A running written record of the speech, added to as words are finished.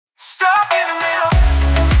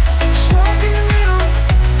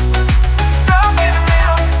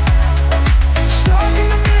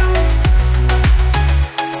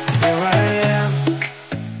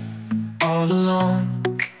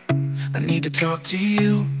talk to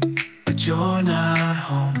you, but you're not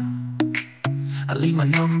home. I leave my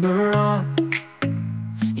number on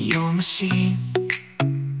your machine,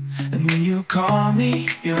 and when you call me,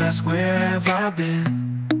 you ask where have I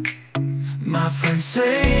been. My friends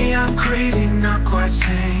say I'm crazy, not quite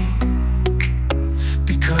sane,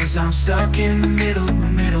 because I'm stuck in the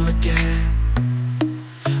middle again.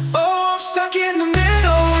 Oh, I'm stuck in the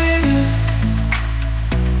middle.